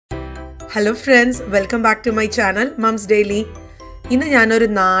Hello friends, welcome back to my channel Mums Daily. ഇന്ന് ഞാൻ ഒരു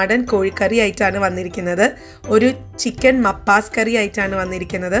നാടൻ കോഴിക്കറി ആയിട്ടാണ് വന്നിരിക്കുന്നത്. ഒരു ചിക്കൻ മപ്പാസ് കറി ആയിട്ടാണ്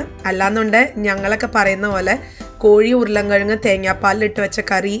വന്നിരിക്കുന്നത്. അല്ലാന്നുണ്ട് ഞങ്ങളൊക്കെ പറയുന്ന പോലെ കോഴി ഉരുളൻകിഴങ്ങ് തേങ്ങാപ്പാലിൽ ഇട്ട് വെച്ച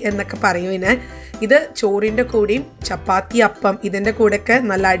കറി എന്നൊക്കെ പറയുവിനെ. ഇത് ചോറിൻ്റെ കൂടിയും ചപ്പാത്തി അപ്പം ഇതിൻ്റെ കൂടെയൊക്കെ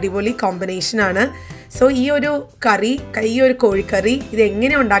നല്ല അടിപൊളി കോമ്പിനേഷൻ ആണ്. സോ ഈ ഒരു കറി ഈ ഒരു കോഴിക്കറി ഇത്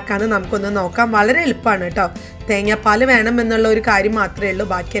എങ്ങനെ ഉണ്ടാക്കാമെന്ന് നമുക്കൊന്ന് നോക്കാം. വളരെ എളുപ്പമാണ് കേട്ടോ. തേങ്ങാപ്പാൽ വേണം എന്നുള്ള ഒരു കാര്യം മാത്രമേ ഉള്ളൂ.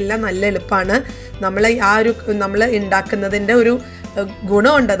 ബാക്കിയെല്ലാം നല്ല എളുപ്പമാണ്. നമ്മൾ ഉണ്ടാക്കുന്നതിൻ്റെ ഒരു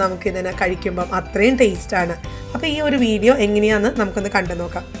ഗുണമുണ്ട് നമുക്കിതിനെ കഴിക്കുമ്പം. അത്രയും ടേസ്റ്റാണ്. അപ്പോൾ ഈ ഒരു വീഡിയോ എങ്ങനെയാണെന്ന് നമുക്കൊന്ന് കണ്ടു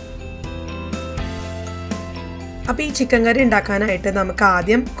നോക്കാം. അപ്പോൾ ഈ ചിക്കൻ കറി ഉണ്ടാക്കാനായിട്ട് നമുക്ക്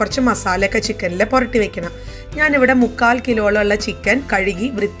ആദ്യം കുറച്ച് മസാലയൊക്കെ ചിക്കനിൽ പുരട്ടി വെക്കണം. ഞാനിവിടെ 3/4 കിലോയുള്ള ചിക്കൻ കഴുകി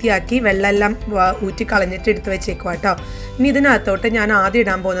വൃത്തിയാക്കി വെള്ളമെല്ലാം ഊറ്റി കളഞ്ഞിട്ട് എടുത്ത് വെച്ചേക്കുക കേട്ടോ. ഇനി ഇതിനകത്തോട്ട് ഞാൻ ആദ്യം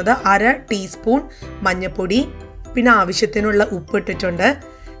ഇടാൻ പോകുന്നത് 1/2 ടീസ്പൂൺ മഞ്ഞൾപ്പൊടി, പിന്നെ ആവശ്യത്തിനുള്ള ഉപ്പ് ഇട്ടിട്ടുണ്ട്,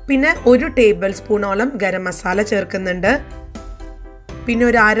 പിന്നെ 1 ടേബിൾ സ്പൂണോളം ഗരം മസാല ചേർക്കുന്നുണ്ട്, പിന്നെ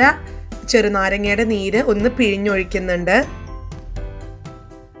ഒരു 1/2 ചെറുനാരങ്ങയുടെ നീര് ഒന്ന് പിഴിഞ്ഞൊഴിക്കുന്നുണ്ട്.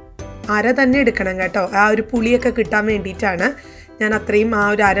 1/2 തന്നെ എടുക്കണം കേട്ടോ. ആ ഒരു പുളിയൊക്കെ കിട്ടാൻ വേണ്ടിയിട്ടാണ് ഞാൻ അത്രയും ആ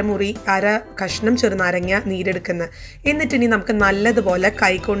ഒരു 1/2 കഷ്ണം ചെറുനാരങ്ങ നീരെടുക്കുന്നത്. എന്നിട്ടിനി നമുക്ക് നല്ലതുപോലെ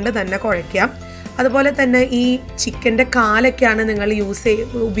കൈകൊണ്ട് തന്നെ കുഴയ്ക്കാം. അതുപോലെ തന്നെ ഈ ചിക്കൻ്റെ കാലൊക്കെയാണ് നിങ്ങൾ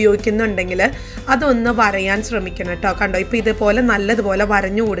ഉപയോഗിക്കുന്നുണ്ടെങ്കിൽ അതൊന്ന് വരയാൻ ശ്രമിക്കണം കേട്ടോ. കണ്ടോ, ഇപ്പോൾ ഇതുപോലെ നല്ലതുപോലെ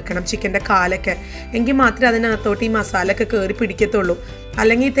വരഞ്ഞു കൊടുക്കണം ചിക്കൻ്റെ കാലൊക്കെ. എങ്കിൽ മാത്രമേ അതിനകത്തോട്ട് ഈ മസാലയൊക്കെ കയറി പിടിക്കത്തുള്ളൂ.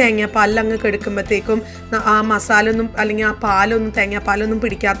 അല്ലെങ്കിൽ തേങ്ങാപ്പാലിൽ അങ്ങ് കെടുക്കുമ്പോഴത്തേക്കും ആ മസാലൊന്നും അല്ലെങ്കിൽ ആ പാലൊന്നും തേങ്ങാപ്പാലൊന്നും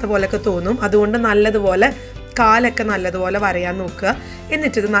പിടിക്കാത്ത പോലെയൊക്കെ തോന്നും. അതുകൊണ്ട് നല്ലതുപോലെ കാലൊക്കെ നല്ലതുപോലെ വരയാൻ നോക്കുക.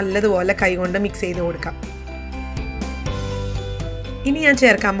 എന്നിട്ടിത് നല്ലതുപോലെ കൈകൊണ്ട് മിക്സ് ചെയ്ത് കൊടുക്കാം. ഇനി ഞാൻ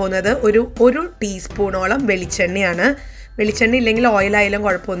ചേർക്കാൻ പോകുന്നത് ഒരു ടീസ്പൂണോളം വെളിച്ചെണ്ണയാണ്. വെളിച്ചെണ്ണ ഇല്ലെങ്കിൽ ഓയിലായാലും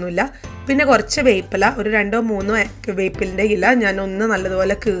കുഴപ്പമൊന്നുമില്ല. പിന്നെ കുറച്ച് വേപ്പില, ഒരു 2-3 വേപ്പിലിൻ്റെ ഇല ഞാൻ ഒന്ന്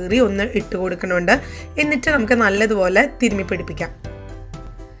നല്ലതുപോലെ കീറി ഒന്ന് ഇട്ട് കൊടുക്കുന്നുണ്ട്. എന്നിട്ട് നമുക്ക് നല്ലതുപോലെ തിരുമ്മി പിടിപ്പിക്കാം.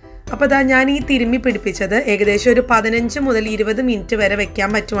 അപ്പോൾ ഇതാ ഞാൻ ഈ തിരുമ്മി പിടിപ്പിച്ചത് ഏകദേശം ഒരു 15 മുതൽ 20 മിനിറ്റ് വരെ വെക്കാൻ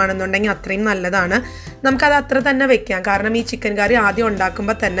പറ്റുവാണെന്നുണ്ടെങ്കിൽ അത്രയും നല്ലതാണ്. നമുക്കത് അത്ര തന്നെ വെക്കാം. കാരണം ഈ ചിക്കൻ കറി ആദ്യം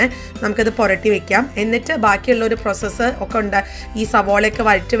ഉണ്ടാക്കുമ്പോൾ തന്നെ നമുക്കത് പുരട്ടി വെക്കാം. എന്നിട്ട് ബാക്കിയുള്ള ഒരു പ്രോസസ്സ് ഒക്കെ ഈ സവോളയൊക്കെ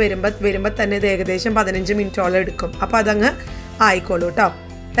വഴറ്റി വരുമ്പോൾ തന്നെ ഇത് ഏകദേശം 15 മിനിറ്റോളം എടുക്കും. അപ്പോൾ അതങ്ങ് ആയിക്കോളൂ കേട്ടോ.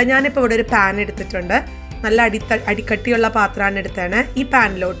 ഞാനിപ്പോൾ ഇവിടെ ഒരു പാൻ എടുത്തിട്ടുണ്ട്. നല്ല അടിക്കട്ടിയുള്ള പാത്രമാണ് എടുത്താണ്. ഈ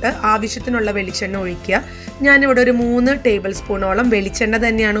പാനിലോട്ട് ആവശ്യത്തിനുള്ള വെളിച്ചെണ്ണ ഒഴിക്കുക. ഞാനിവിടെ ഒരു 3 ടേബിൾ സ്പൂണോളം വെളിച്ചെണ്ണ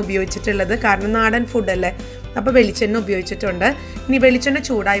തന്നെയാണ് ഉപയോഗിച്ചിട്ടുള്ളത്. കാരണം നാടൻ ഫുഡല്ലേ, അപ്പോൾ വെളിച്ചെണ്ണ ഉപയോഗിച്ചിട്ടുണ്ട്. ഇനി വെളിച്ചെണ്ണ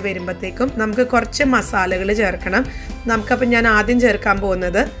ചൂടായി വരുമ്പോഴത്തേക്കും നമുക്ക് കുറച്ച് മസാലകൾ ചേർക്കണം. നമുക്കപ്പം ഞാൻ ആദ്യം ചേർക്കാൻ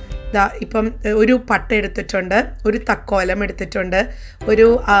പോകുന്നത് ഇപ്പം ഒരു പട്ട എടുത്തിട്ടുണ്ട്, ഒരു തക്കോലം എടുത്തിട്ടുണ്ട്, ഒരു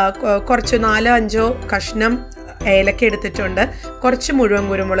കുറച്ച് 4-5 കഷ്ണം ഏലക്ക എടുത്തിട്ടുണ്ട്, കുറച്ച് മുഴുവൻ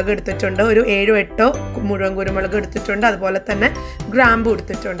കുരുമുളക് എടുത്തിട്ടുണ്ട്, ഒരു 7-8 മുഴുവൻ കുരുമുളക് എടുത്തിട്ടുണ്ട്, അതുപോലെ തന്നെ ഗ്രാമ്പു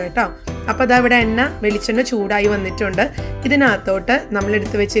എടുത്തിട്ടുണ്ട് കേട്ടോ. അപ്പോൾ അതാ ഇവിടെ വെളിച്ചെണ്ണ ചൂടായി വന്നിട്ടുണ്ട്. ഇതിനകത്തോട്ട്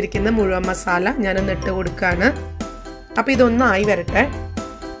നമ്മളെടുത്ത് വെച്ചിരിക്കുന്ന മുഴുവൻ മസാല ഞാനൊന്ന് ഇട്ട് കൊടുക്കുകയാണ്. അപ്പോൾ ഇതൊന്നായി വരട്ടെ.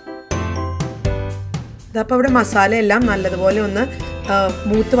 ഇതപ്പോൾ ഇവിടെ മസാല എല്ലാം നല്ലതുപോലെ ഒന്ന്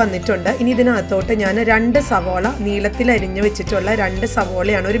മൂത്ത് വന്നിട്ടുണ്ട്. ഇനി ഇതിനകത്തോട്ട് ഞാൻ 2 സവോള നീളത്തിൽ അരിഞ്ഞ് വെച്ചിട്ടുള്ള 2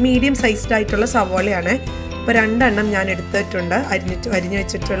 സവോളയാണ്, ഒരു മീഡിയം സൈസ്ഡ് ആയിട്ടുള്ള സവോളയാണ്. ഇപ്പോൾ 2 എണ്ണം ഞാൻ എടുത്തിട്ടുണ്ട്. അരിഞ്ഞ്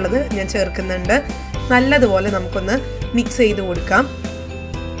വെച്ചിട്ടുള്ളത് ഞാൻ ചേർക്കുന്നുണ്ട്. നല്ലതുപോലെ നമുക്കൊന്ന് മിക്സ് ചെയ്ത് കൊടുക്കാം.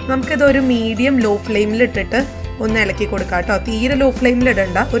 നമുക്കിതൊരു മീഡിയം ലോ ഫ്ലെയിമിൽ ഇട്ടിട്ട് ഒന്ന് ഇളക്കി കൊടുക്കാം കേട്ടോ. തീരെ ലോ ഫ്ലെയിമിൽ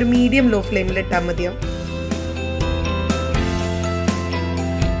ഇടണ്ട, ഒരു മീഡിയം ലോ ഫ്ലെയിമിൽ ഇട്ടാൽ മതിയോ.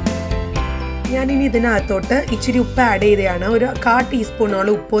 ഞാനിനി ഇതിനകത്തോട്ട് ഇച്ചിരി ഉപ്പ് ആഡ് ചെയ്തതാണ്. ഒരു 1/4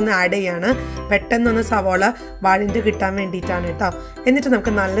 ടീസ്പൂണോളം ഉപ്പൊന്ന് ആഡ് ചെയ്യാണ്. പെട്ടെന്നൊന്ന് സവോള വഴണ്ട് കിട്ടാൻ വേണ്ടിയിട്ടാണ് കേട്ടോ. എന്നിട്ട്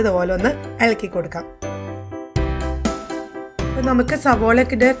നമുക്ക് നല്ലതുപോലെ ഒന്ന് ഇളക്കി കൊടുക്കാം. അപ്പം നമുക്ക്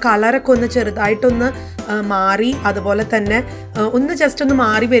സവോളയുടെ കളറൊക്കെ ഒന്ന് ചെറുതായിട്ടൊന്ന് മാറി, അതുപോലെ തന്നെ ഒന്ന് ജസ്റ്റ് ഒന്ന്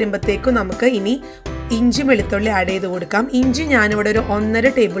മാറി വരുമ്പോഴത്തേക്കും നമുക്ക് ഇനി ഇഞ്ചി വെളുത്തുള്ളി ആഡ് ചെയ്ത് കൊടുക്കാം. ഇഞ്ചി ഞാനിവിടെ ഒരു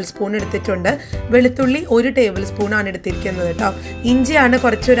 1.5 ടേബിൾ സ്പൂൺ എടുത്തിട്ടുണ്ട്. വെളുത്തുള്ളി 1 ടേബിൾ സ്പൂണാണ് എടുത്തിരിക്കുന്നത് കേട്ടോ. ഇഞ്ചിയാണ്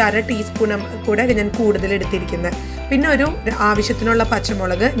കുറച്ചൊരു 1/2 ടീസ്പൂൺ കൂടെ ഞാൻ കൂടുതൽ എടുത്തിരിക്കുന്നത്. പിന്നെ ഒരു ആവശ്യത്തിനുള്ള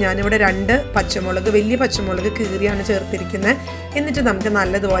പച്ചമുളക്, ഞാനിവിടെ 2 പച്ചമുളക്, വലിയ പച്ചമുളക് കീറിയാണ് ചേർത്തിരിക്കുന്നത്. എന്നിട്ട് നമുക്ക്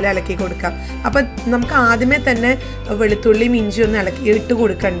നല്ലതുപോലെ ഇളക്കി കൊടുക്കാം. അപ്പം നമുക്ക് ആദ്യമേ തന്നെ വെളുത്തുള്ളിയും ഇഞ്ചിയൊന്നും ഇട്ട്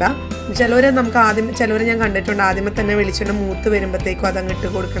കൊടുക്കണ്ട. ചിലവരെ ഞാൻ കണ്ടിട്ടുണ്ട് ആദ്യമേ തന്നെ വെളിച്ചെണ്ണ മൂത്ത് വരുമ്പോഴത്തേക്കും അതങ്ങ് ഇട്ട്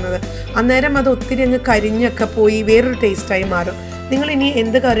കൊടുക്കുന്നത്. അന്നേരം അത് ഒത്തിരി അങ്ങ് കരിഞ്ഞൊക്കെ പോയി വേറൊരു ടേസ്റ്റായി മാറും. നിങ്ങൾ ഇനി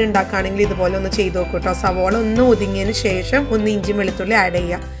എന്ത് കറി ഉണ്ടാക്കുകയാണെങ്കിലും ഇതുപോലെ ഒന്ന് ചെയ്ത് നോക്കൂ കേട്ടോ. സവോള ഒന്ന് ഒതുങ്ങിയതിന് ശേഷം ഒന്ന് ഇഞ്ചി വെളുത്തുള്ളി ആഡ്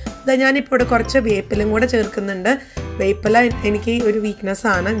ചെയ്യാം. ഞാനിപ്പോൾ ഇവിടെ കുറച്ച് വേപ്പിലും കൂടെ ചേർക്കുന്നുണ്ട്. വേപ്പില എനിക്ക് ഒരു വീക്ക്നെസ്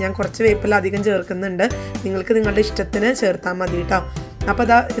ആണ്. ഞാൻ കുറച്ച് വേപ്പില അധികം ചേർക്കുന്നുണ്ട്. നിങ്ങൾക്ക് നിങ്ങളുടെ ഇഷ്ടത്തിന് ചേർത്താൽ മതി കേട്ടോ. അപ്പോൾ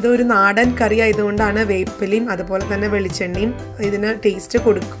ഇതൊരു നാടൻ കറി ആയതുകൊണ്ടാണ് വേപ്പിലയും അതുപോലെ തന്നെ വെളിച്ചെണ്ണയും ഇതിന് ടേസ്റ്റ്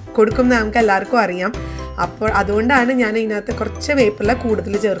കൊടുക്കും എന്ന് നമുക്ക് എല്ലാവർക്കും അറിയാം. അപ്പോൾ അതുകൊണ്ടാണ് ഞാൻ ഇതിനകത്ത് കുറച്ച് വേപ്പില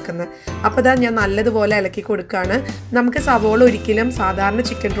കൂടുതൽ ചേർക്കുന്നത്. അപ്പോൾ ഞാൻ നല്ലതുപോലെ ഇളക്കി കൊടുക്കുകയാണ്. നമുക്ക് സവോള ഒരിക്കലും സാധാരണ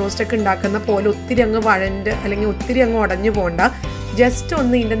ചിക്കൻ റോസ്റ്റൊക്കെ ഉണ്ടാക്കുന്ന പോലെ ഒത്തിരി അങ്ങ് വഴണ്ട് അല്ലെങ്കിൽ ഒത്തിരി അങ്ങ് ഉടഞ്ഞു പോകണ്ട. ജസ്റ്റ്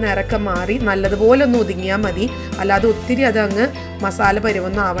ഒന്ന് ഇതിൻ്റെ നിറക്കെ മാറി നല്ലതുപോലെ ഒന്ന് ഒതുങ്ങിയാൽ മതി. അല്ലാതെ ഒത്തിരി അതങ്ങ് മസാല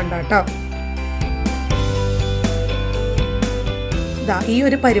പരുവൊന്നും ആവണ്ട കേട്ടോ. ഈ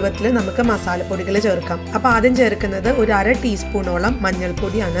ഒരു പരുവത്തിൽ നമുക്ക് മസാലപ്പൊടികൾ ചേർക്കാം. അപ്പോൾ ആദ്യം ചേർക്കുന്നത് ഒരു 1/2 ടീസ്പൂണോളം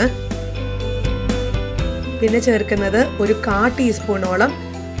മഞ്ഞൾപ്പൊടിയാണ്. പിന്നെ ചേർക്കുന്നത് ഒരു 1/4 ടീസ്പൂണോളം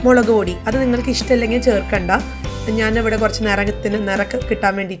മുളക് പൊടി. അത് നിങ്ങൾക്ക് ഇഷ്ടമില്ലെങ്കിൽ ചേർക്കണ്ട. ഞാനിവിടെ കുറച്ച് നിറക്ക്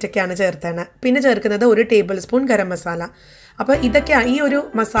കിട്ടാൻ വേണ്ടിയിട്ടൊക്കെയാണ് ചേർത്തേണത്. പിന്നെ ചേർക്കുന്നത് 1 ടേബിൾ സ്പൂൺ ഗരം മസാല. അപ്പോൾ ഇതൊക്കെയാണ് ഈ ഒരു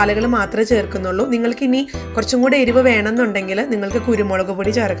മസാലകൾ മാത്രമേ ചേർക്കുന്നുള്ളൂ. നിങ്ങൾക്ക് ഇനി കുറച്ചും കൂടെ എരിവ് വേണമെന്നുണ്ടെങ്കിൽ നിങ്ങൾക്ക് കുരുമുളക്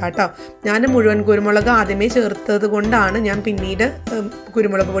പൊടി ചേർക്കാം കേട്ടോ. ഞാൻ മുഴുവൻ കുരുമുളക് ആദ്യമേ ചേർത്തത് കൊണ്ടാണ് ഞാൻ പിന്നീട്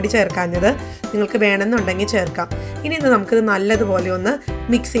കുരുമുളക് പൊടി ചേർക്കാഞ്ഞത്. നിങ്ങൾക്ക് വേണമെന്നുണ്ടെങ്കിൽ ചേർക്കാം. ഇനി ഇത് നമുക്കിത് നല്ലതുപോലെ ഒന്ന്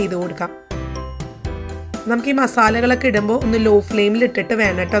മിക്സ് ചെയ്ത് കൊടുക്കാം. നമുക്ക് ഈ മസാലകളൊക്കെ ഇടുമ്പോൾ ഒന്ന് ലോ ഫ്ലെയിമിൽ ഇട്ടിട്ട്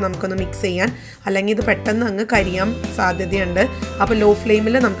വേണം കേട്ടോ നമുക്കൊന്ന് മിക്സ് ചെയ്യാൻ. അല്ലെങ്കിൽ ഇത് പെട്ടെന്ന് അങ്ങ് കരിയാൻ സാധ്യതയുണ്ട്. അപ്പോൾ ലോ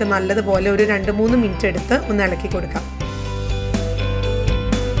ഫ്ലെയിമിൽ നമുക്ക് നല്ലതുപോലെ ഒരു 2-3 മിനിറ്റ് എടുത്ത് ഒന്ന് ഇളക്കി കൊടുക്കാം.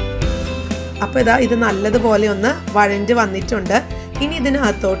 അപ്പോൾ ഇത് നല്ലതുപോലെ ഒന്ന് വഴഞ്ഞ് വന്നിട്ടുണ്ട്. ഇനി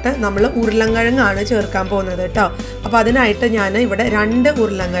ഇതിനകത്തോട്ട് നമ്മൾ ഉരുളൻകിഴങ്ങാണ് ചേർക്കാൻ പോകുന്നത് കേട്ടോ. അപ്പോൾ അതിനായിട്ട് ഞാൻ ഇവിടെ 2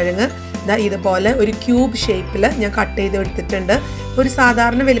 ഉരുളൻകിഴങ്ങ് ഇതുപോലെ ഒരു ക്യൂബ് ഷേപ്പിൽ ഞാൻ കട്ട് ചെയ്ത് എടുത്തിട്ടുണ്ട്. ഒരു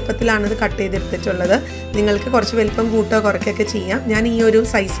സാധാരണ വലിപ്പത്തിലാണ് ഇത് കട്ട് ചെയ്തെടുത്തിട്ടുള്ളത്. നിങ്ങൾക്ക് കുറച്ച് വലിപ്പം കൂട്ടോ കുറയ്ക്കൊക്കെ ചെയ്യാം. ഞാൻ ഈ ഒരു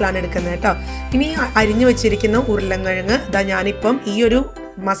സൈസിലാണ് എടുക്കുന്നത് കേട്ടോ. ഇനി അരിഞ്ഞു വെച്ചിരിക്കുന്ന ഉരുളൻകിഴങ്ങ് ഞാനിപ്പം ഈ ഒരു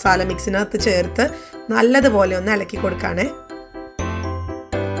മസാല മിക്സിനകത്ത് ചേർത്ത് നല്ലതുപോലെ ഒന്ന് ഇളക്കി കൊടുക്കുകയാണേ.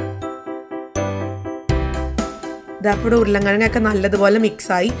 അപ്പോൾ ഉരുളൻകിഴങ്ങൊക്കെ നല്ലതുപോലെ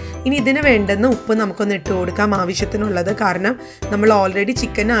മിക്സായി. ഇനി ഇതിന് വേണ്ടുന്ന ഉപ്പ് നമുക്കൊന്ന് ഇട്ട് കൊടുക്കാം ആവശ്യത്തിനുള്ളത്. കാരണം നമ്മൾ ഓൾറെഡി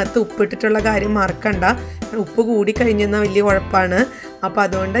ചിക്കനകത്ത് ഉപ്പിട്ടിട്ടുള്ള കാര്യം മറക്കണ്ട. ഉപ്പ് കൂടി കഴിഞ്ഞെന്നാൽ വലിയ കുഴപ്പമാണ്. അപ്പോൾ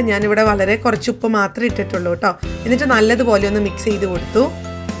അതുകൊണ്ട് ഞാനിവിടെ വളരെ കുറച്ച് ഉപ്പ് മാത്രമേ ഇട്ടിട്ടുള്ളൂ കേട്ടോ. എന്നിട്ട് നല്ലതുപോലെ ഒന്ന് മിക്സ് ചെയ്ത് കൊടുത്തു.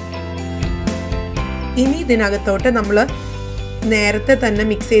 ഇനി ഇതിനകത്തോട്ട് നമ്മൾ നേരത്തെ തന്നെ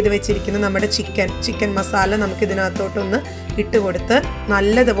മിക്സ് ചെയ്ത് വെച്ചിരിക്കുന്ന നമ്മുടെ ചിക്കൻ മസാല നമുക്ക് ഇതിനകത്തോട്ടൊന്ന് ഇട്ട് കൊടുത്ത്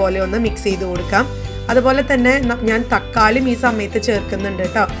നല്ലതുപോലെ ഒന്ന് മിക്സ് ചെയ്ത് കൊടുക്കാം. അതുപോലെ തന്നെ ഞാൻ തക്കാളിയും ഈ സമയത്ത് ചേർക്കുന്നുണ്ട്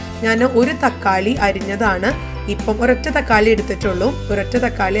കേട്ടോ. ഞാൻ ഒരു തക്കാളി അരിഞ്ഞതാണ്. ഇപ്പം ഒരൊറ്റ തക്കാളി എടുത്തിട്ടുള്ളൂ. ഒരൊറ്റ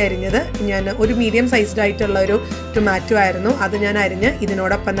തക്കാളി അരിഞ്ഞത് ഞാൻ ഒരു മീഡിയം സൈസ്ഡ് ആയിട്ടുള്ള ഒരു ടൊമാറ്റോ ആയിരുന്നു. അത് ഞാൻ അരിഞ്ഞ്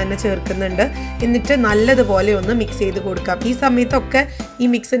ഇതിനോടൊപ്പം തന്നെ ചേർക്കുന്നുണ്ട്. എന്നിട്ട് നല്ലതുപോലെ ഒന്ന് മിക്സ് ചെയ്ത് കൊടുക്കാം. ഈ സമയത്തൊക്കെ ഈ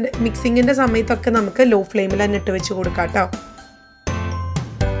മിക്സിങ്ങിൻ്റെ സമയത്തൊക്കെ നമുക്ക് ലോ ഫ്ലെയിമിൽ തന്നെ ഇട്ട് വെച്ച് കൊടുക്കാം കേട്ടോ.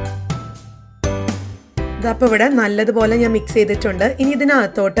 അപ്പോൾ ഇവിടെ നല്ലതുപോലെ ഞാൻ മിക്സ് ചെയ്തിട്ടുണ്ട്. ഇനി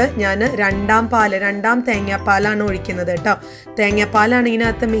ഇതിനകത്തോട്ട് ഞാൻ രണ്ടാം തേങ്ങാപ്പാലാണ് ഒഴിക്കുന്നത് കേട്ടോ. തേങ്ങാപ്പാലാണ്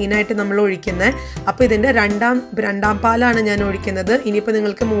ഇതിനകത്ത് മെയിനായിട്ട് നമ്മൾ ഒഴിക്കുന്നത്. അപ്പോൾ ഇതിൻ്റെ രണ്ടാം പാലാണ് ഞാൻ ഒഴിക്കുന്നത്. ഇനിയിപ്പോൾ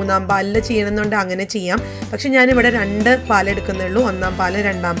നിങ്ങൾക്ക് 3-ാം പാലിൽ ചെയ്യണമെന്നുണ്ടെങ്കിൽ അങ്ങനെ ചെയ്യാം. പക്ഷെ ഞാനിവിടെ 2 പാലെടുക്കുന്നുള്ളൂ. 1-ാം പാലും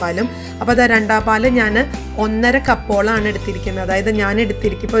 2-ാം പാലും. അപ്പോൾ 2-ാം പാല് ഞാൻ 1.5 കപ്പോളാണ് എടുത്തിരിക്കുന്നത്. അതായത് ഞാൻ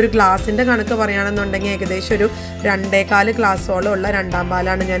ഇപ്പോൾ ഒരു ഗ്ലാസിൻ്റെ കണക്ക് പറയുകയാണെന്നുണ്ടെങ്കിൽ ഏകദേശം ഒരു 2.25 ഗ്ലാസോളം ഉള്ള 2-ാം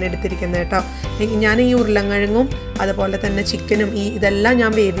പാലാണ് ഞാൻ എടുത്തിരിക്കുന്നത് കേട്ടോ. ഞാൻ ഈ ഉരുളൻകിഴങ്ങും അതുപോലെ തന്നെ ചിക്കനും ഇതെല്ലാം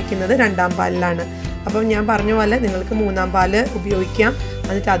ഞാൻ വേവിക്കുന്നത് 2-ാം പാലിലാണ്. അപ്പം ഞാൻ പറഞ്ഞ പോലെ നിങ്ങൾക്ക് 3-ാം പാല് ഉപയോഗിക്കാം.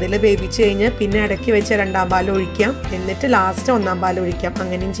 എന്നിട്ട് അതിൽ വേവിച്ച് കഴിഞ്ഞ് പിന്നെ ഇടയ്ക്ക് വെച്ച് 2-ാം പാൽ ഒഴിക്കാം. എന്നിട്ട് ലാസ്റ്റ് 1-ാം പാൽ ഒഴിക്കാം.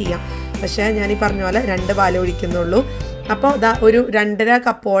 അങ്ങനെയും ചെയ്യാം. പക്ഷേ ഞാൻ ഈ പറഞ്ഞ പോലെ 2 പാൽ ഒഴിക്കുന്നുള്ളൂ. അപ്പോൾ ഒരു 2.5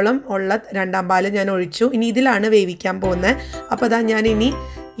 കപ്പോളം ഉള്ള 2-ാം പാൽ ഞാൻ ഒഴിച്ചു. ഇനി ഇതിലാണ് വേവിക്കാൻ പോകുന്നത്. അപ്പോൾ ഞാൻ ഇനി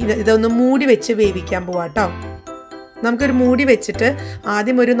ഇതൊന്ന് മൂടി വെച്ച് വേവിക്കാൻ പോവാം കേട്ടോ. നമുക്കൊരു മൂടി വെച്ചിട്ട്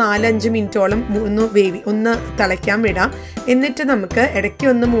ആദ്യം ഒരു 4-5 മിനിറ്റോളം ഒന്ന് തിളയ്ക്കാൻ വിടാം. എന്നിട്ട് നമുക്ക് ഇടയ്ക്ക്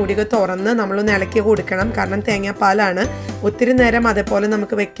ഒന്ന് മൂടിക തുറന്ന് നമ്മളൊന്ന് ഇളക്കി കൊടുക്കണം. കാരണം തേങ്ങാപ്പാലാണ്. ഒത്തിരി നേരം അതേപോലെ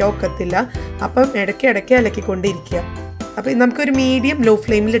നമുക്ക് വെക്കാൻ ഒക്കത്തില്ല. അപ്പം ഇടയ്ക്ക് ഇളക്കിക്കൊണ്ടിരിക്കുക. അപ്പം നമുക്കൊരു മീഡിയം ലോ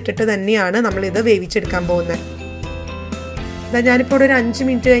ഫ്ലെയിമിൽ ഇട്ടിട്ട് തന്നെയാണ് നമ്മളിത് വേവിച്ചെടുക്കാൻ പോകുന്നത്. ഞാനിപ്പോൾ ഒരു 5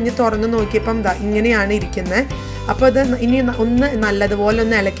 മിനിറ്റ് കഴിഞ്ഞ് തുറന്ന് നോക്കിയപ്പം ഇങ്ങനെയാണ് ഇരിക്കുന്നത്. അപ്പോൾ ഇത് ഇനി ഒന്ന് നല്ലതുപോലെ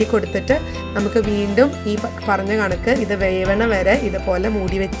ഒന്ന് ഇളക്കി കൊടുത്തിട്ട് നമുക്ക് വീണ്ടും ഈ പറഞ്ഞ കണക്ക് ഇത് വേവണ വരെ ഇതുപോലെ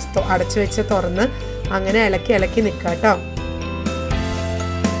മൂടി വെച്ച് അടച്ചു വെച്ച് തുറന്ന് അങ്ങനെ ഇളക്കി നിൽക്കുക കേട്ടോ.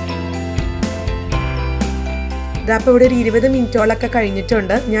 അപ്പോൾ ഇവിടെ ഒരു 20 മിനിറ്റോളൊക്കെ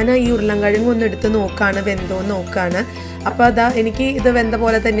കഴിഞ്ഞിട്ടുണ്ട്. ഞാൻ ഈ ഉരുളൻകിഴങ്ങ് ഒന്ന് എടുത്ത് നോക്കുകയാണ്, വെന്തോന്ന് നോക്കുകയാണ്. അപ്പോൾ എനിക്ക് ഇത് വെന്ത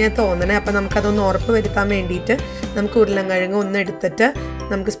പോലെ തന്നെയാണ് തോന്നണേ. അപ്പോൾ നമുക്കതൊന്ന് ഉറപ്പ് വരുത്താൻ വേണ്ടിയിട്ട് നമുക്ക് ഉരുളൻകിഴങ്ങ് ഒന്ന് എടുത്തിട്ട്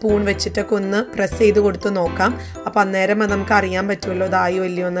നമുക്ക് സ്പൂൺ വെച്ചിട്ടൊക്കെ ഒന്ന് പ്രസ് ചെയ്ത് കൊടുത്ത് നോക്കാം. അപ്പോൾ അന്നേരം നമുക്ക് അറിയാൻ പറ്റുമല്ലോ ഇതായോ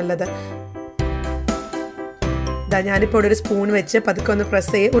ഇല്ലയോ എന്നുള്ളത്. ഞാനിപ്പോൾ ഒരു സ്പൂൺ വെച്ച് പതുക്കെ ഒന്ന്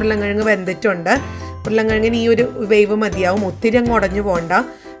പ്രസ് ചെയ്ത് ഉരുളൻകിഴങ്ങ് വെന്തിട്ടുണ്ട്. ഉരുളൻകിഴങ്ങിന് ഈ ഒരു വേവ് മതിയാവും, ഒത്തിരി അങ്ങ് ഉടഞ്ഞു പോകണ്ട.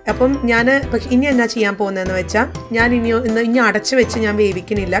 അപ്പം പക്ഷെ ഇനി എന്നാ ചെയ്യാൻ പോകുന്നതെന്ന് വെച്ചാൽ ഞാൻ ഇനി അടച്ച് വെച്ച് ഞാൻ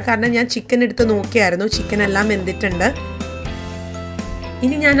വേവിക്കുന്നില്ല. കാരണം ഞാൻ ചിക്കൻ എടുത്ത് നോക്കിയായിരുന്നു, ചിക്കൻ എല്ലാം വെന്തിട്ടുണ്ട്.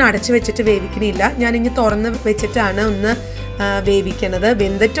 ഇനി ഞാൻ അടച്ചു വെച്ചിട്ട് വേവിക്കണില്ല, ഞാനിനി തുറന്ന് വെച്ചിട്ടാണ് ഒന്ന് വേവിക്കണത്.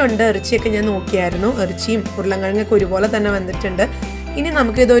 വെന്തിട്ടുണ്ട്, ഇറച്ചിയൊക്കെ ഞാൻ നോക്കിയായിരുന്നു, ഇറച്ചിയും ഉരുളക്കിഴങ്ങൊക്കെ ഒരുപോലെ തന്നെ വെന്തിട്ടുണ്ട്. ഇനി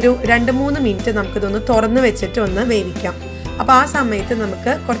നമുക്കിതൊരു 2-3 മിനിറ്റ് നമുക്കിതൊന്ന് തുറന്ന് വെച്ചിട്ട് ഒന്ന് വേവിക്കാം. അപ്പോൾ ആ സമയത്ത്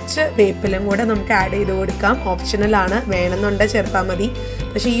നമുക്ക് കുറച്ച് വേപ്പിലും കൂടെ നമുക്ക് ആഡ് ചെയ്ത് കൊടുക്കാം. ഓപ്ഷണലാണ്, വേണമെന്നുണ്ടെങ്കിൽ ചേർത്താൽ മതി.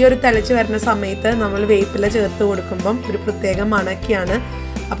 പക്ഷേ ഈ ഒരു തിളച്ച് വരുന്ന സമയത്ത് നമ്മൾ വേപ്പില ചേർത്ത് കൊടുക്കുമ്പം ഒരു പ്രത്യേക മണക്കെയാണ്.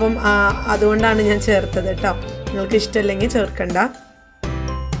 അപ്പം അതുകൊണ്ടാണ് ഞാൻ ചേർത്തത് കേട്ടോ. നിങ്ങൾക്ക് ഇഷ്ടമില്ലെങ്കിൽ ചേർക്കണ്ട.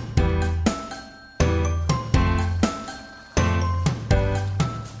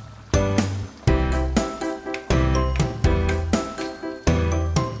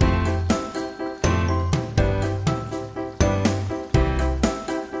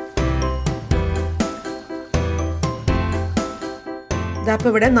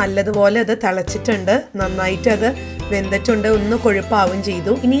 അപ്പോൾ ഇവിടെ നല്ലതുപോലെ അത് തിളച്ചിട്ടുണ്ട്, നന്നായിട്ട് അത് വെന്തിട്ടുണ്ട്, ഒന്ന് കൊഴുപ്പാവും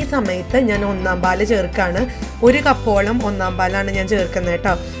ചെയ്തു. ഇനി ഈ സമയത്ത് ഞാൻ 1-ാം പാല് ചേർക്കാണ്. 1 കപ്പോളം 1-ാം പാലാണ് ഞാൻ ചേർക്കുന്നത്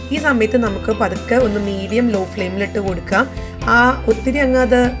കേട്ടോ. ഈ സമയത്ത് നമുക്ക് പതുക്കെ ഒന്ന് മീഡിയം ലോ ഫ്ലെയിമിലിട്ട് കൊടുക്കാം. ഒത്തിരി അങ്ങ്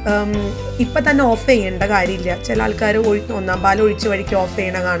അത് ഇപ്പം തന്നെ ഓഫ് ചെയ്യേണ്ട കാര്യമില്ല. ചില ആൾക്കാർ 1-ാം പാൽ ഒഴിച്ച് വഴിക്ക് ഓഫ്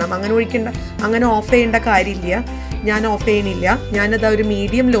ചെയ്യണ കാണാം. അങ്ങനെ ഓഫ് ചെയ്യേണ്ട കാര്യമില്ല. ഞാൻ ഓഫ് ചെയ്യണില്ല. ഞാനത് ഒരു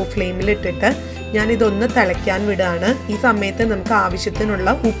മീഡിയം ലോ ഫ്ലെയിമിലിട്ടിട്ട് ഞാനിതൊന്ന് തിളയ്ക്കാൻ വിടുകയാണ്. ഈ സമയത്ത് നമുക്ക്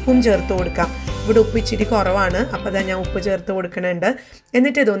ആവശ്യത്തിനുള്ള ഉപ്പും ചേർത്ത് കൊടുക്കാം. ഇവിടെ ഉപ്പ് ഇച്ചിരി കുറവാണ്, അപ്പോൾ അതാ ഞാൻ ഉപ്പ് ചേർത്ത് കൊടുക്കുന്നുണ്ട്.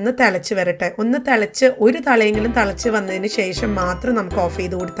 എന്നിട്ട് ഇതൊന്ന് തിളച്ച് വരട്ടെ. ഒന്ന് തിളച്ച് ഒരു തളയെങ്കിലും തിളച്ച് വന്നതിന് ശേഷം മാത്രം നമുക്ക് ഓഫ്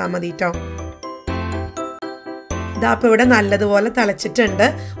ചെയ്ത് കൊടുത്താൽ മതി കേട്ടോ. അപ്പോൾ ഇവിടെ നല്ലതുപോലെ തിളച്ചിട്ടുണ്ട്.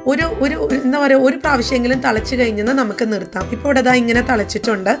 എന്താ പറയുക, ഒരു പ്രാവശ്യമെങ്കിലും തിളച്ച് കഴിഞ്ഞാൽ നമുക്ക് നിർത്താം. ഇപ്പോൾ ഇവിടെ ഇങ്ങനെ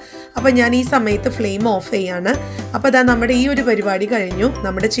തിളച്ചിട്ടുണ്ട്. അപ്പോൾ ഞാൻ ഈ സമയത്ത് ഫ്ലെയിം ഓഫ് ചെയ്യാണ്. അപ്പോൾ നമ്മുടെ ഈ ഒരു പരിപാടി കഴിഞ്ഞു.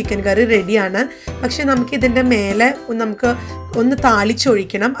 നമ്മുടെ ചിക്കൻ കറി റെഡിയാണ്. പക്ഷെ നമുക്ക് ഇതിൻ്റെ മേലെ നമുക്ക് ഒന്ന്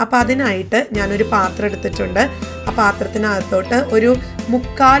താളിച്ചൊഴിക്കണം. അപ്പോൾ അതിനായിട്ട് ഞാനൊരു പാത്രം എടുത്തിട്ടുണ്ട്. ആ പാത്രത്തിനകത്തോട്ട് ഒരു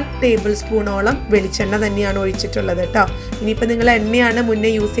 3/4 ടേബിൾ സ്പൂണോളം വെളിച്ചെണ്ണ തന്നെയാണ് ഒഴിച്ചിട്ടുള്ളത് കേട്ടോ. ഇനിയിപ്പോൾ നിങ്ങൾ എണ്ണയാണ് മുന്നേ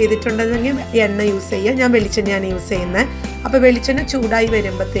യൂസ് ചെയ്തിട്ടുണ്ടെങ്കിൽ എണ്ണ യൂസ് ചെയ്യുക. ഞാൻ വെളിച്ചെണ്ണയാണ് യൂസ് ചെയ്യുന്നത്. അപ്പോൾ വെളിച്ചെണ്ണ ചൂടായി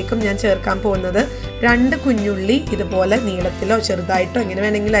വരുമ്പോഴത്തേക്കും ഞാൻ ചേർക്കാൻ പോകുന്നത് 2 കുഞ്ഞുള്ളി ഇതുപോലെ നീളത്തിലോ ചെറുതായിട്ടോ എങ്ങനെ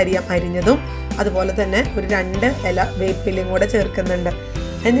വേണമെങ്കിലും അരിഞ്ഞതും, അതുപോലെ തന്നെ ഒരു 2 ഇല വേപ്പിലയും കൂടെ ചേർക്കുന്നുണ്ട്.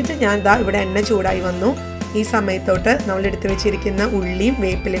 എന്നിട്ട് ഞാൻ ഇവിടെ എണ്ണ ചൂടായി വന്നു. ഈ സമയത്തോട്ട് നമ്മൾ എടുത്തു വെച്ചിരിക്കുന്ന ഉള്ളിയും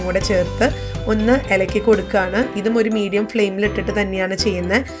വേപ്പിലയും കൂടെ ചേർത്ത് ഒന്ന് ഇളക്കി കൊടുക്കുകയാണ്. ഇതും ഒരു മീഡിയം ഫ്ലെയിമിലിട്ടിട്ട് തന്നെയാണ്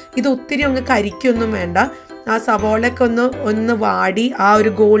ചെയ്യുന്നത്. ഇത് ഒത്തിരി അങ്ങ് കരിക്കൊന്നും വേണ്ട. ആ സവോളയൊക്കെ ഒന്ന് വാടി ആ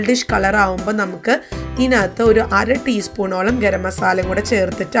ഒരു ഗോൾഡിഷ് കളർ ആവുമ്പോൾ നമുക്ക് ഇതിനകത്ത് ഒരു 1/2 ടീസ്പൂണോളം ഗരം മസാലയും കൂടെ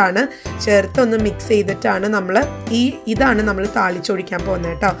ചേർത്ത് ഒന്ന് മിക്സ് ചെയ്തിട്ടാണ് ഇതാണ് നമ്മൾ താളിച്ചൊഴിക്കാൻ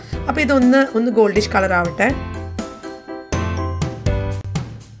പോകുന്നത് കേട്ടോ. അപ്പോൾ ഇതൊന്ന് ഗോൾഡിഷ് കളർ ആവട്ടെ.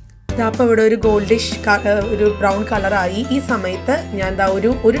 അപ്പോൾ ഇവിടെ ഒരു ഗോൾഡിഷ് ഒരു ബ്രൗൺ കളറായി. ഈ സമയത്ത് ഞാൻ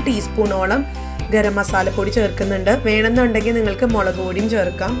ഒരു ടീസ്പൂണോളം ഗരം മസാലപ്പൊടി ചേർക്കുന്നുണ്ട്. വേണമെന്നുണ്ടെങ്കിൽ നിങ്ങൾക്ക് മുളക് പൊടിയും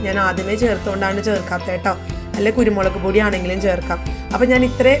ചേർക്കാം. ഞാൻ ആദ്യമേ ചേർത്തുകൊണ്ടാണ് ചേർക്കാത്തത് കേട്ടോ. അല്ലെ കുരുമുളക് പൊടി ആണെങ്കിലും ചേർക്കാം. അപ്പോൾ ഞാൻ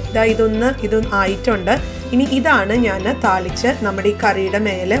ഇതൊന്നും ആയിട്ടുണ്ട്. ഇനി ഇതാണ് ഞാൻ താളിച്ച് നമ്മുടെ ഈ കറിയുടെ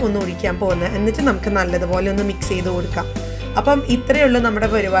മേലെ ഒന്ന് ഒഴിക്കാൻ പോകുന്നത്. എന്നിട്ട് നമുക്ക് നല്ലതുപോലെ ഒന്ന് മിക്സ് ചെയ്ത് കൊടുക്കാം. അപ്പം ഇത്രയേ ഉള്ളൂ നമ്മുടെ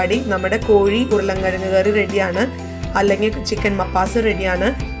പരിപാടി. നമ്മുടെ കോഴി ഉരുളക്കിഴങ്ങ് കറി റെഡിയാണ്, അല്ലെങ്കിൽ ചിക്കൻ മപ്പാസ് റെഡിയാണ്.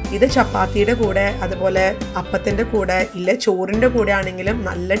 ഇത് ചപ്പാത്തിയുടെ കൂടെ, അതുപോലെ അപ്പത്തിൻ്റെ കൂടെ, ഇല്ല ചോറിൻ്റെ കൂടെ ആണെങ്കിലും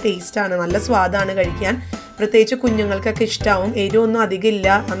നല്ല ടേസ്റ്റാണ്, നല്ല സ്വാദാണ് കഴിക്കാൻ. പ്രത്യേകിച്ച് കുഞ്ഞുങ്ങൾക്കൊക്കെ ഇഷ്ടമാവും. എരിവൊന്നും അധികം ഇല്ല.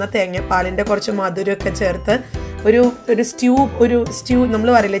 എന്നാൽ തേങ്ങാപ്പാലിൻ്റെ കുറച്ച് മധുരമൊക്കെ ചേർത്ത് ഒരു സ്റ്റ്യൂ നമ്മൾ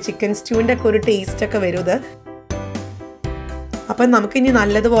പറയില്ലേ, ചിക്കൻ സ്റ്റ്യൂവിൻ്റെ ഒക്കെ ഒരു ടേസ്റ്റൊക്കെ വരും ഇത്. അപ്പം നമുക്കിനി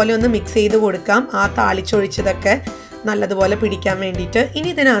നല്ലതുപോലെ ഒന്ന് മിക്സ് ചെയ്ത് കൊടുക്കാം. ആ താളിച്ചൊഴിച്ചതൊക്കെ നല്ലതുപോലെ പിടിക്കാൻ വേണ്ടിയിട്ട്. ഇനി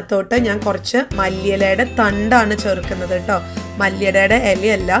ഇതിനകത്തോട്ട് ഞാൻ കുറച്ച് മല്ലിയിലയുടെ തണ്ടാണ് ചേർക്കുന്നത് കേട്ടോ. മല്ലിയിലയുടെ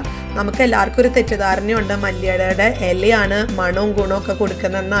ഇലയല്ല. നമുക്ക് എല്ലാവർക്കും ഒരു തെറ്റിദ്ധാരണയുണ്ട്, മല്ലിയിലയുടെ ഇലയാണ് മണവും ഗുണവും ഒക്കെ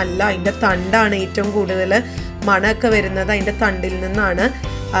കൊടുക്കുന്നതെന്നല്ല. അതിൻ്റെ തണ്ടാണ് ഏറ്റവും കൂടുതൽ മണമൊക്കെ വരുന്നത്, അതിൻ്റെ തണ്ടിൽ നിന്നാണ്.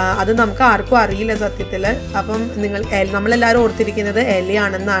 അത് നമുക്ക് ആർക്കും അറിയില്ല സത്യത്തിൽ. അപ്പം നമ്മളെല്ലാവരും ഓർത്തിരിക്കുന്നത്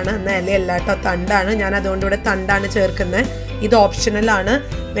ഇലയാണെന്നാണ്. എന്നാൽ ഇലയല്ല കേട്ടോ, തണ്ടാണ്. ഞാൻ അതുകൊണ്ട് ഇവിടെ തണ്ടാണ് ചേർക്കുന്നത്. ഇത് ഓപ്ഷണലാണ്,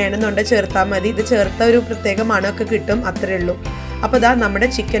 വേണമെന്നുണ്ടെങ്കിൽ ചേർത്താൽ മതി. ഇത് ചേർത്ത ഒരു പ്രത്യേക മണമൊക്കെ കിട്ടും, അത്രയേ ഉള്ളൂ. അപ്പോൾ നമ്മുടെ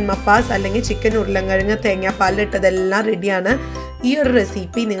ചിക്കൻ മപ്പാസ് അല്ലെങ്കിൽ ചിക്കൻ ഉരുളക്കിഴങ്ങ് തേങ്ങാപ്പാലിലിട്ടതെല്ലാം റെഡിയാണ്. ഈ ഒരു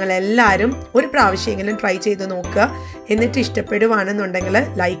റെസിപ്പി നിങ്ങളെല്ലാവരും ഒരു പ്രാവശ്യമെങ്കിലും ട്രൈ ചെയ്ത് നോക്കുക. എന്നിട്ട് ഇഷ്ടപ്പെടുവാണെന്നുണ്ടെങ്കിൽ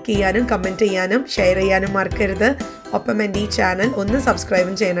ലൈക്ക് ചെയ്യാനും കമൻറ്റ് ചെയ്യാനും ഷെയർ ചെയ്യാനും മറക്കരുത്. ഒപ്പം എൻ്റെ ഈ ചാനൽ ഒന്ന്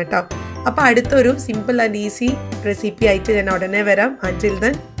സബ്സ്ക്രൈബും ചെയ്യണം കേട്ടോ. അപ്പോൾ അടുത്തൊരു സിമ്പിൾ ആൻഡ് ഈസി റെസിപ്പി ആയിട്ട് ഞാൻ ഉടനെ വരാം. അൻറ്റിൽ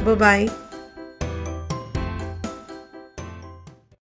ദെൻ ബൈ.